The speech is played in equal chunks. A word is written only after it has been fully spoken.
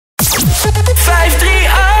538.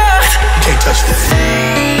 Can't touch this.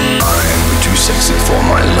 I'm too sexy for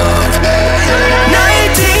my love.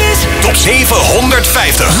 90's. Top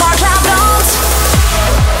 750. Mark Labrand.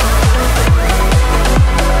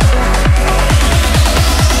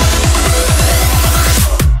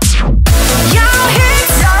 Jouw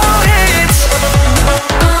hits.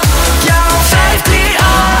 Jouw 538.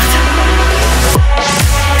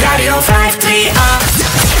 Radio 538.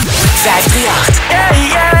 538. Yeah.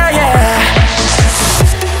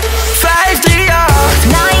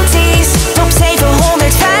 538. 90's. Top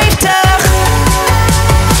 750.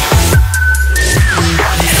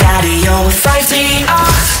 Radio 538.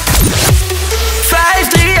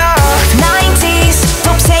 538. 90's.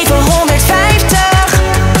 Top 750.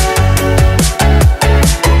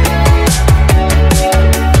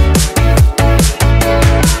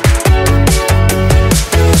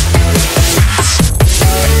 Radio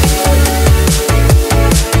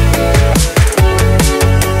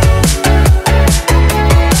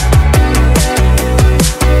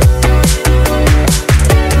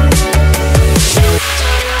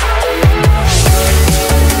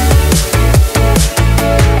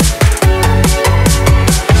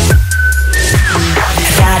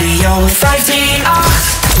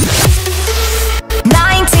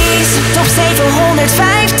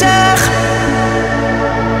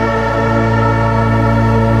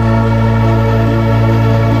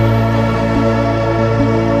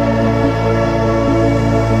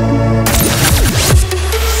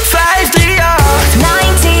 538.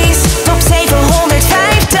 90's. Top 750.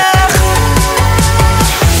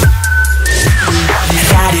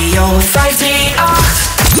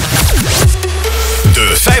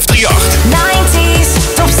 De 538.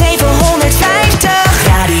 90's. Top 750.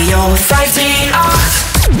 Radio 538.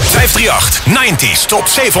 538. 90's Top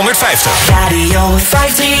 750. Radio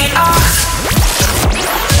 538.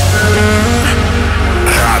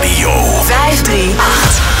 Radio 538.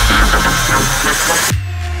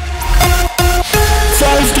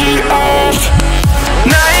 538.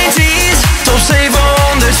 90's. Top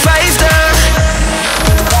 750.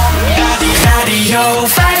 Radio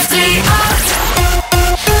 538.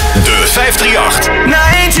 De 538.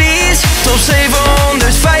 90's. Top 750.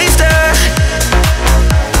 Radio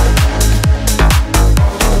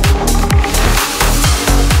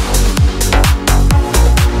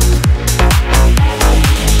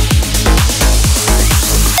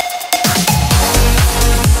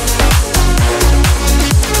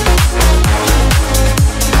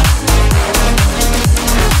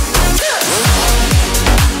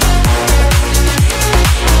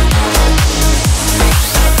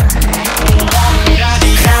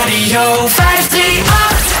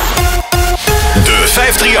De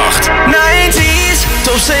 538. 90's.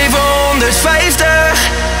 Top 750.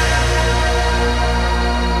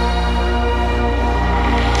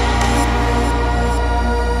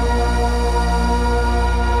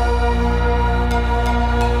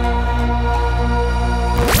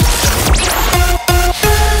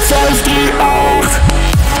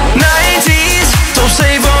 Radio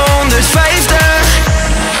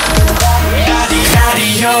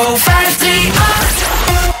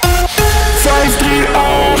 538.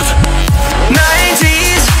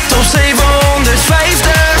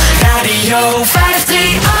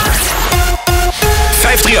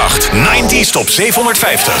 538. 90's. Top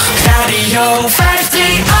 750. Radio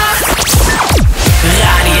 538.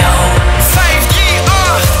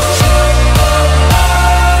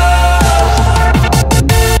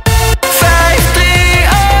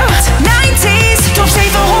 538. 90's Top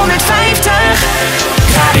 750.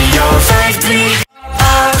 Radio 538. Radio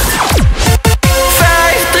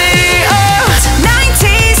 538.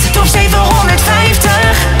 90's Top 750.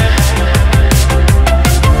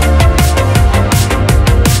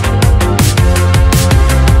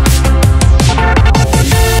 Radio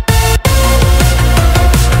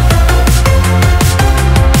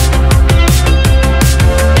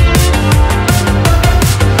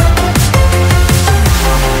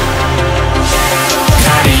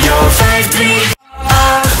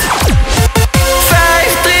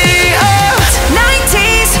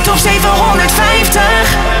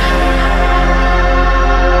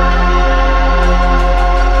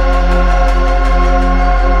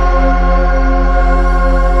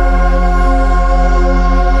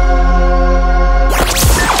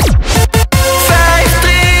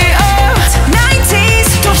 538.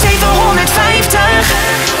 90's Top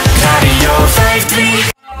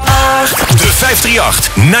 750. De 538.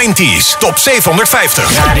 90's Top 750.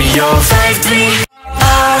 Radio 538.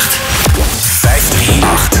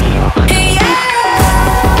 538.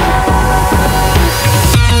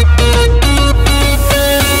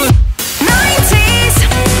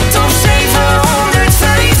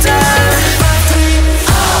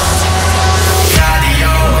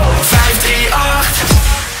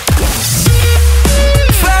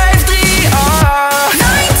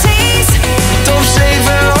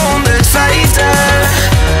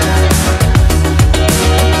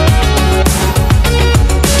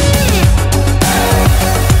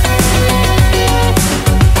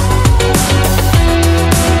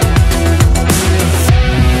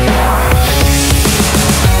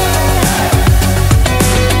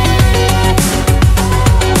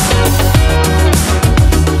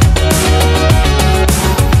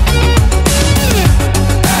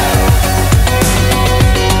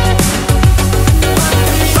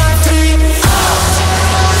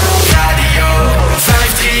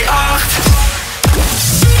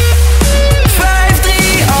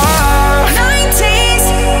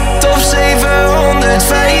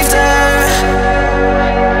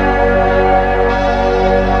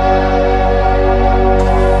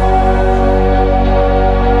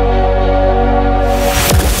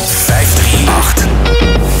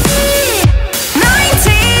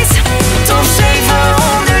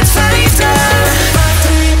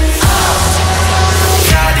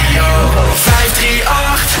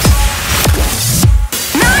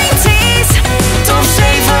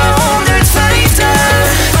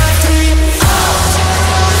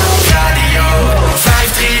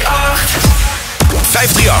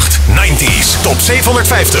 Top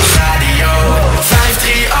 750. Radio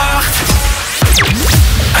 538.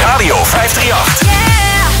 Radio 538.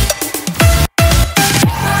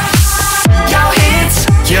 Jouw hits.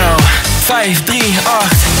 Yo, 538.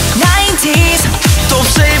 90's. Top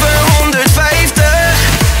 750.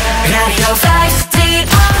 Radio 538.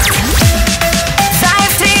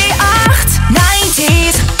 538.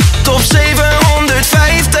 90's. Top 750.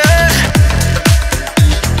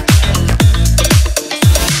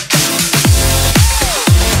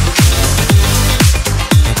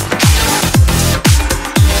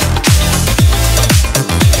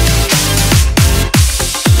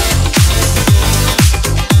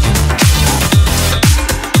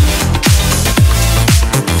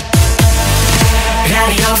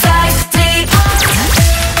 Radio 538.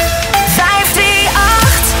 538.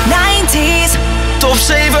 90's. Top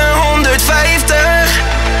 750.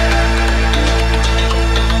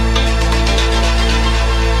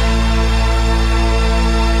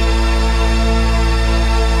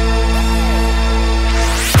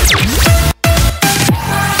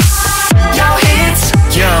 Jouw hits.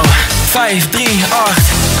 Yo, 538.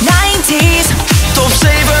 90's. Top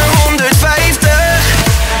 750.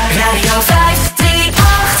 Radio 538.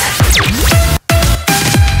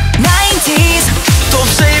 90's. Top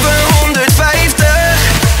 750.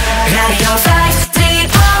 Radio 538.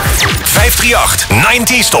 538.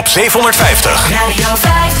 90's Top 750. Radio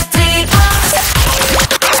 538.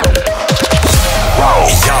 Wow.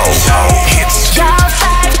 Jouw hits. Jouw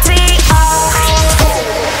 538.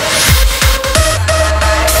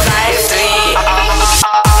 538.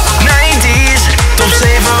 90's. Top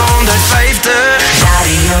 750.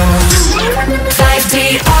 Radio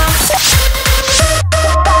 538. 538.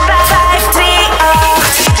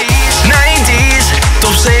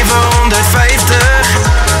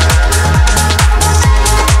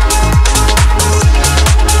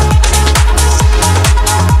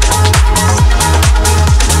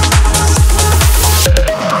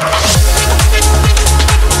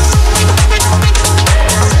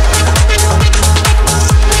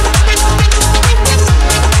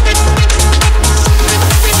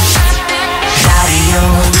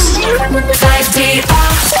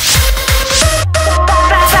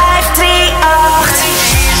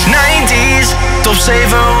 90's. Top 750. Radio 538. 538. 90's. Top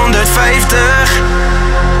 750.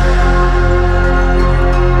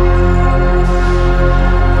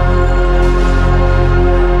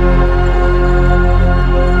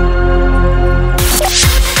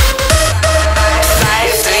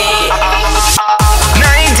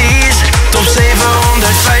 Top 750.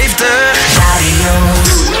 Radio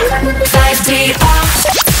 538.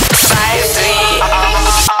 538.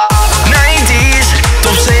 90's.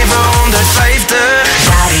 Top 750.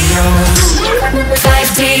 Radio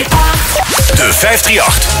 538. De 538.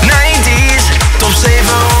 90's. Top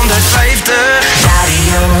 750.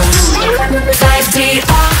 Radio 538.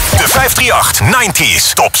 De 538.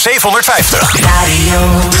 90's Top 750. Radio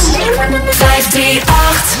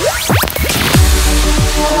 538.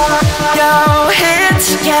 Jouw hits.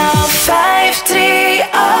 Jouw 538.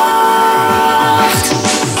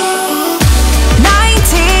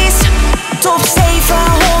 90's. Top 750.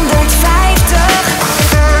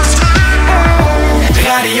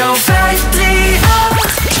 Radio 538.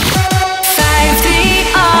 538.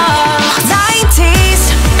 90's.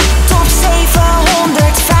 Top 750.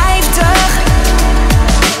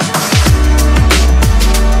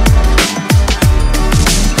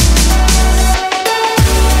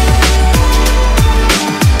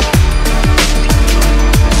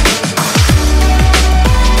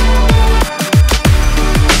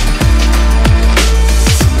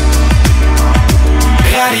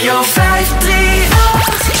 Radio 538.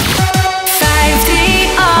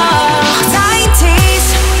 538. 90's.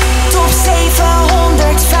 Top 750.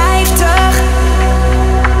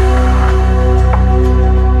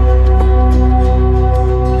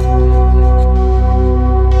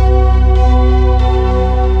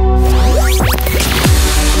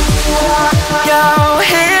 Jouw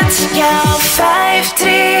hits. Jouw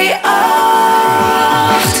 538.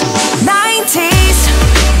 90's.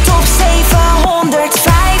 Top 750.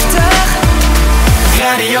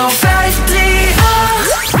 Radio 538.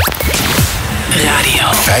 Radio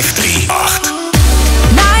 538.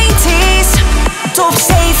 90's. Top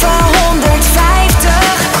 750.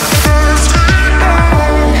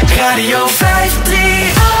 Radio 538.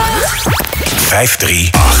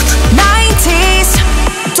 538. 90's.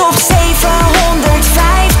 Top 750.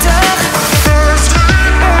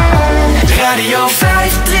 Radio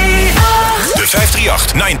 538. De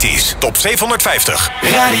 538. 90's Top 750.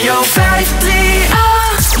 Radio 538.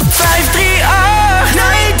 538.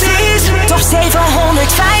 90's. Top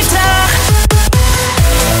 750.